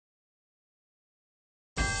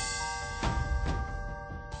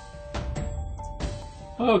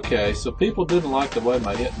Okay, so people didn't like the way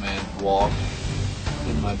my Hitman walked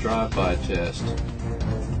in my drive-by test.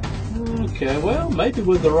 Okay, well, maybe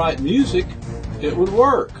with the right music, it would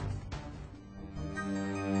work.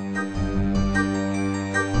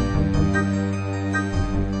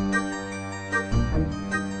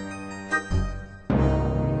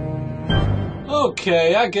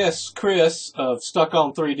 Okay, I guess Chris of Stuck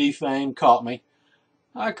on 3D fame caught me.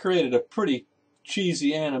 I created a pretty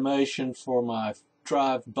cheesy animation for my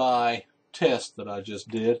drive-by test that I just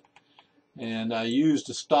did, and I used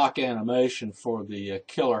a stock animation for the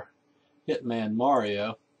killer Hitman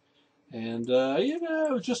Mario, and it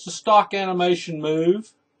was just a stock animation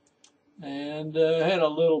move, and had a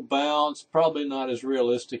little bounce, probably not as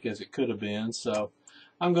realistic as it could have been, so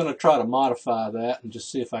I'm going to try to modify that and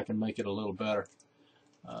just see if I can make it a little better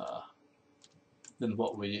than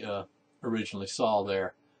what we originally saw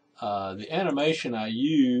there. The animation I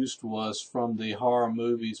used was from the horror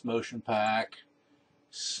movies motion pack,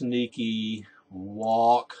 Sneaky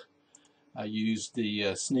Walk. I used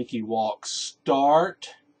the Sneaky Walk Start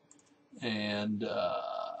and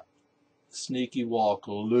Sneaky Walk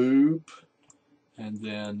Loop, and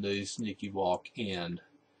then the Sneaky Walk End.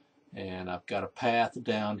 And I've got a path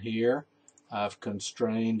down here. I've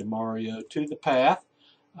constrained Mario to the path.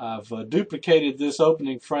 I've duplicated this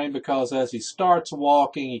opening frame because as he starts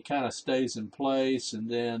walking, he kind of stays in place and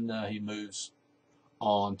then he moves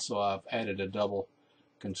on. So I've added a double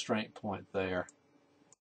constraint point there.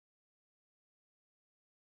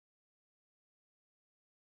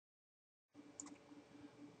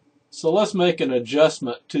 So let's make an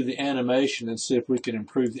adjustment to the animation and see if we can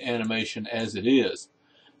improve the animation as it is.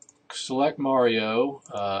 Select Mario,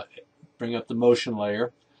 bring up the motion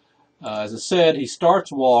layer. As I said, he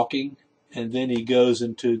starts walking and then he goes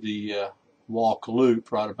into the walk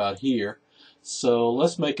loop right about here. So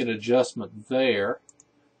let's make an adjustment there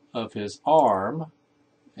of his arm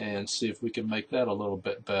and see if we can make that a little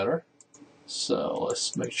bit better. So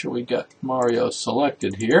let's make sure we got Mario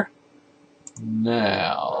selected here.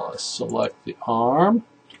 Now let's select the arm,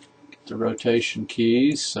 get the rotation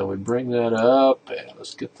keys, so we bring that up, and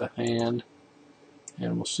let's get the hand,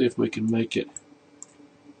 and we'll see if we can make it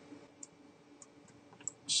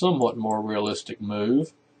somewhat more realistic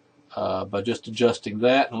move by just adjusting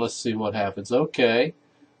that, and let's see what happens. Okay,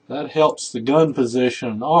 that helps the gun position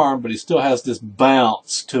and arm, but he still has this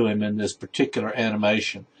bounce to him in this particular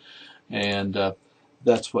animation, and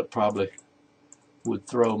that's what probably would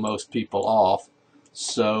throw most people off.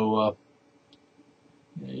 So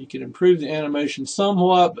you can improve the animation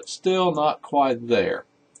somewhat, but still not quite there.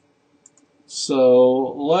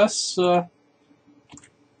 So let's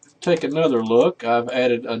take another look. I've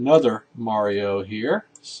added another Mario here,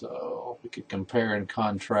 so we could compare and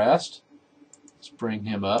contrast. Let's bring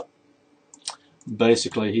him up.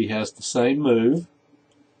 Basically, he has the same move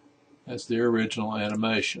as the original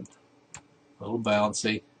animation. A little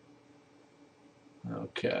bouncy.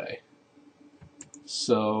 Okay.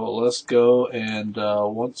 So let's go and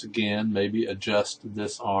once again maybe adjust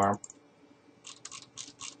this arm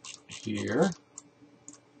here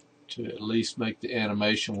to at least make the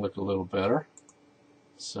animation look a little better.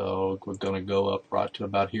 So we're going to go up right to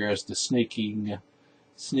about here as the sneaking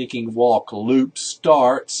walk loop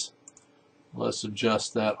starts. Let's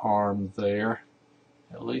adjust that arm there.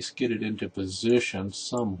 At least get it into position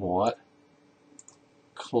somewhat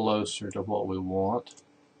closer to what we want.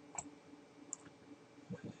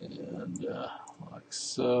 And like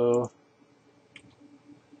so.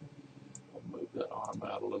 I'll move that arm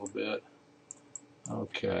out a little bit.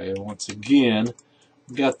 Okay, once again,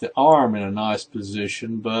 we've got the arm in a nice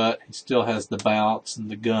position, but he still has the bounce, and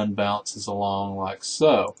the gun bounces along like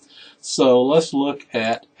so. So let's look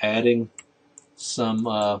at adding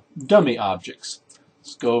some dummy objects.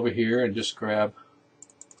 Let's go over here and just grab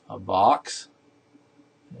a box,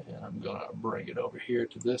 and I'm going to bring it over here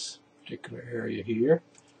to this particular area here.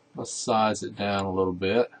 Let's size it down a little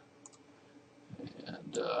bit,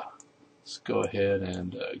 and let's go ahead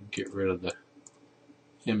and get rid of the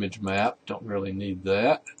image map. Don't really need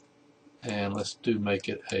that. And let's make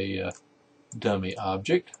it a dummy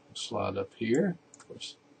object. Slide up here. Of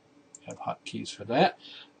course, have hotkeys for that.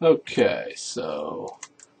 Okay, so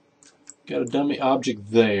got a dummy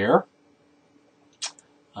object there.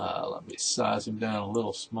 Let me size him down a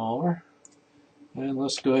little smaller. And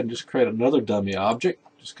let's go ahead and just create another dummy object.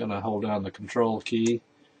 Just going to hold down the control key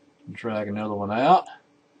and drag another one out.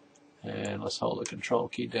 And let's hold the control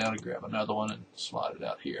key down and grab another one and slide it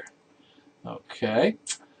out here. Okay.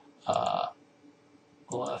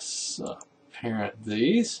 Let's parent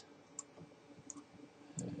these.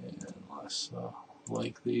 And let's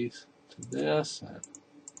link these to this. And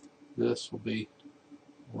This will be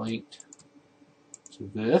linked to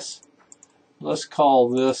this. Let's call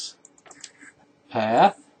this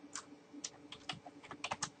path,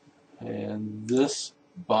 and this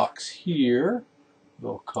box here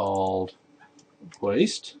we'll call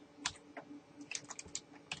waste,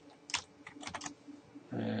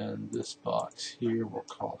 and this box here we'll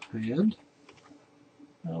call hand.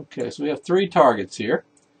 Okay, so we have 3 targets here.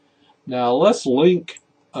 Now let's link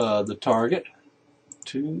the target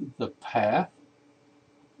to the path.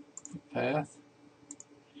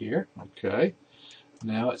 Here. Okay.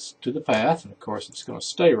 Now it's to the path, and of course it's going to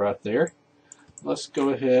stay right there. Let's go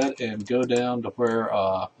ahead and go down to where,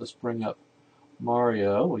 let's bring up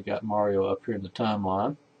Mario. We got Mario up here in the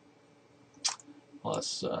timeline.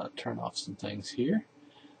 Let's turn off some things here.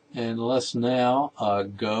 And let's now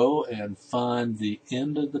go and find the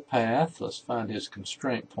end of the path. Let's find his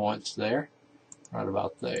constraint points there, right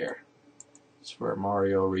about there. That's where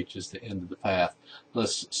Mario reaches the end of the path.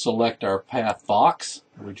 Let's select our path box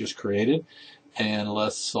that we just created, and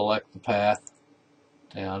let's select the path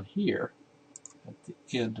down here at the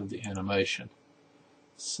end of the animation.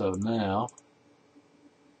 So now,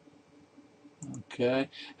 okay,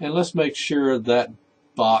 and let's make sure that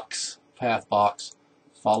box, path box,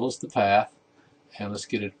 follows the path, and let's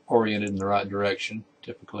get it oriented in the right direction.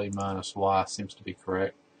 Typically -y seems to be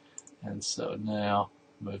correct, and so now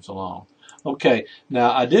moves along. Okay,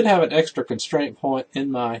 now I did have an extra constraint point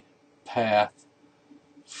in my path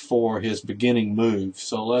for his beginning move,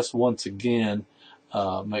 so let's once again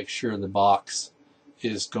make sure the box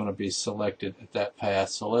is going to be selected at that path.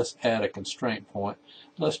 So let's add a constraint point.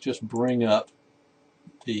 Let's just bring up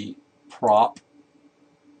the prop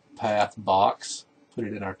path box, put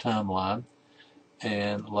it in our timeline,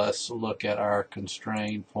 and let's look at our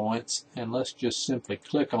constraint points, and let's just simply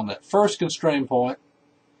click on that first constraint point,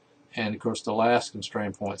 and of course the last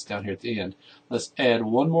constraint point's down here at the end. Let's add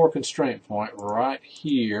one more constraint point right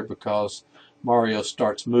here because Mario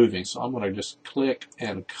starts moving. So I'm going to just click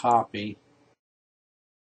and copy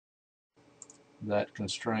that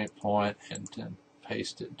constraint point and then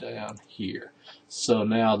paste it down here. So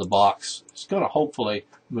now the box is going to hopefully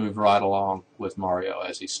move right along with Mario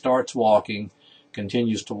as he starts walking,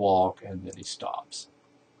 continues to walk, and then he stops.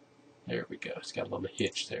 There we go. It's got a little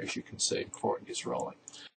hitch there, as you can see, before it gets rolling.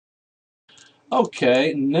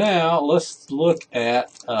 Okay, now let's look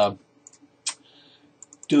at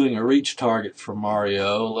doing a reach target for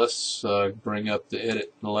Mario. Let's bring up the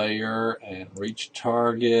edit layer and reach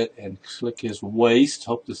target and click his waist.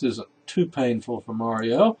 Hope this isn't too painful for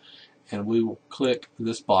Mario. And we will click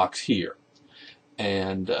this box here.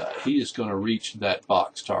 And he is going to reach that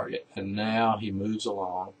box target. And now he moves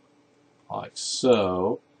along like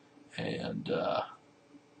so. And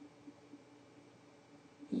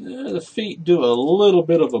the feet do a little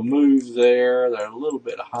bit of a move there. They're a little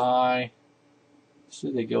bit high. See,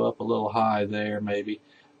 they go up a little high there, maybe.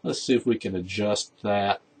 Let's see if we can adjust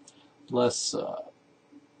that. Let's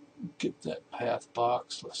get that path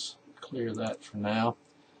box. Let's clear that for now.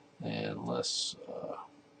 And let's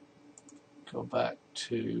go back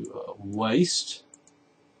to waist.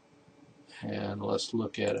 And let's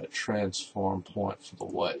look at a transform point for the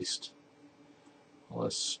waist.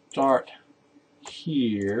 Let's start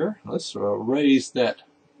here. Let's raise that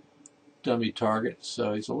dummy target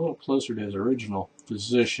so he's a little closer to his original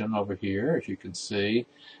position over here, as you can see.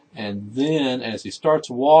 And then as he starts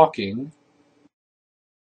walking,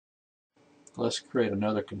 let's create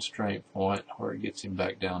another constraint point where it gets him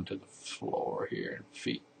back down to the floor here and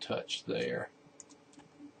feet touch there.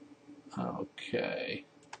 Okay.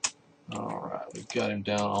 Alright, we've got him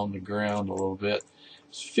down on the ground a little bit.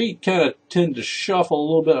 His feet kind of tend to shuffle a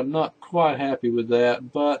little bit. I'm not quite happy with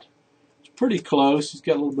that, but it's pretty close. He's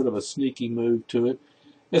got a little bit of a sneaky move to it.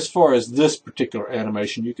 As far as this particular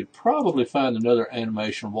animation, you could probably find another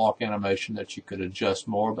animation, walk animation, that you could adjust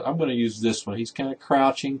more, but I'm going to use this one. He's kind of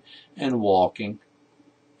crouching and walking,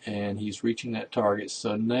 and he's reaching that target.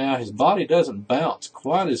 So now his body doesn't bounce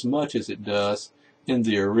quite as much as it does in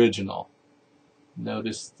the original.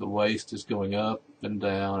 Notice the waist is going up and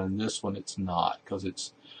down, and this one it's not because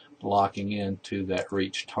it's locking into that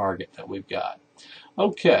reach target that we've got.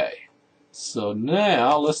 Okay, so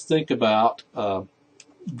now let's think about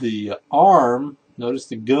the arm. Notice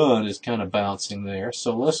the gun is kind of bouncing there,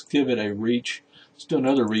 so let's give it a reach. Let's do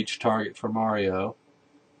another reach target for Mario,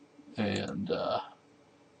 and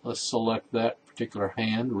let's select that particular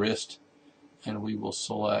hand, wrist, and we will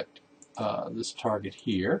select this target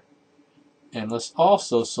here. And let's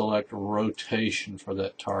also select rotation for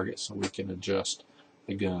that target so we can adjust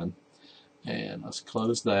the gun. And let's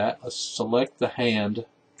close that. Let's select the hand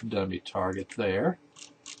dummy target there.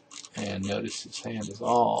 And notice his hand is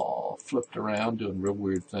all flipped around doing real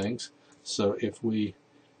weird things. So if we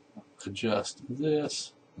adjust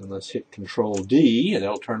this, and let's hit Control D, and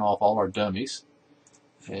that'll turn off all our dummies.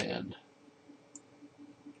 And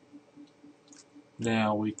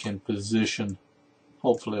now we can position,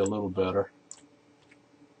 hopefully a little better,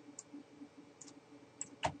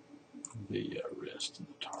 the wrist and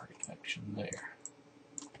the target action there.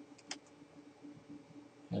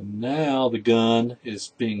 And now the gun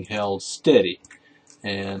is being held steady,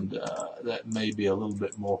 and that may be a little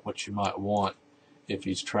bit more what you might want if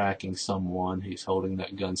he's tracking someone. He's holding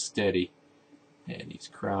that gun steady, and he's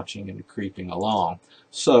crouching and creeping along.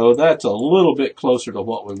 So that's a little bit closer to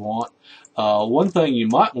what we want. One thing you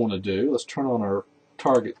might want to do, let's turn on our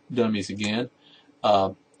target dummies again.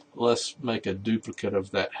 Let's make a duplicate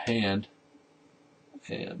of that hand,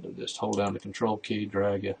 and just hold down the Control key,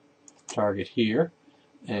 drag a target here,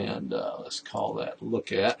 and let's call that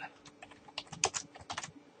look at.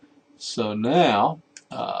 So now,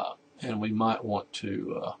 and we might want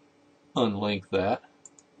to unlink that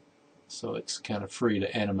so it's kind of free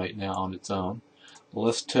to animate now on its own.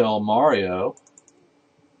 Let's tell Mario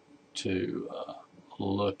to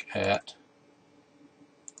look at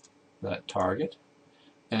that target,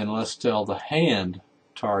 and let's tell the hand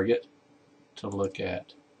target to look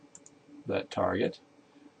at that target.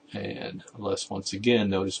 And let's once again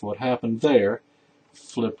notice what happened there.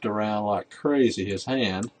 Flipped around like crazy, his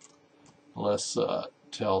hand. Let's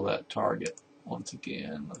tell that target once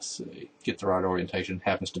again. Let's see, get the right orientation.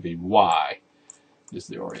 Happens to be Y is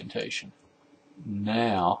the orientation.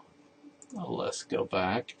 Now let's go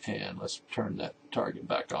back and let's turn that target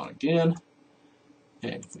back on again.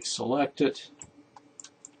 And if we select it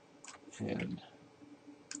and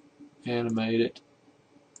animate it,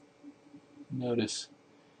 notice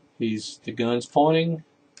the gun's pointing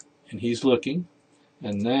and he's looking.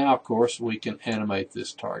 And now, of course, we can animate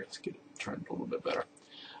this target. Let's get it turned a little bit better.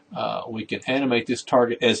 We can animate this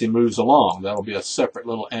target as he moves along. That'll be a separate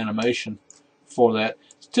little animation for that.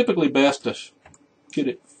 It's typically best to get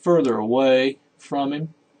it further away from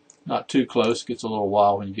him, not too close. It gets a little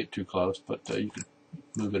wild when you get too close, but you can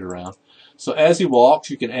move it around. So as he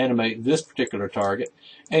walks, you can animate this particular target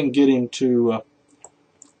and get him to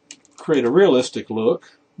create a realistic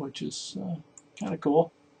look, which is kind of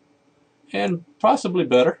cool and possibly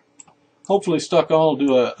better. Hopefully Stuck On will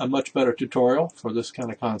do a much better tutorial for this kind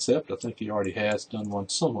of concept. I think he already has done one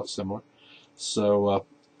somewhat similar. So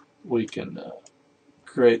we can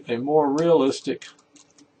create a more realistic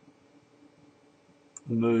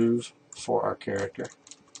move for our character.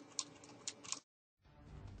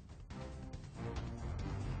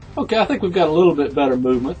 Okay, I think we've got a little bit better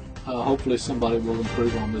movement. Hopefully somebody will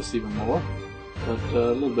improve on this even more. But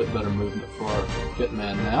a little bit better movement for our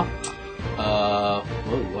Hitman now.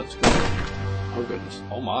 Whoa, what's going on? Oh goodness,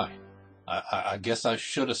 oh my. I guess I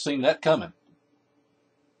should have seen that coming.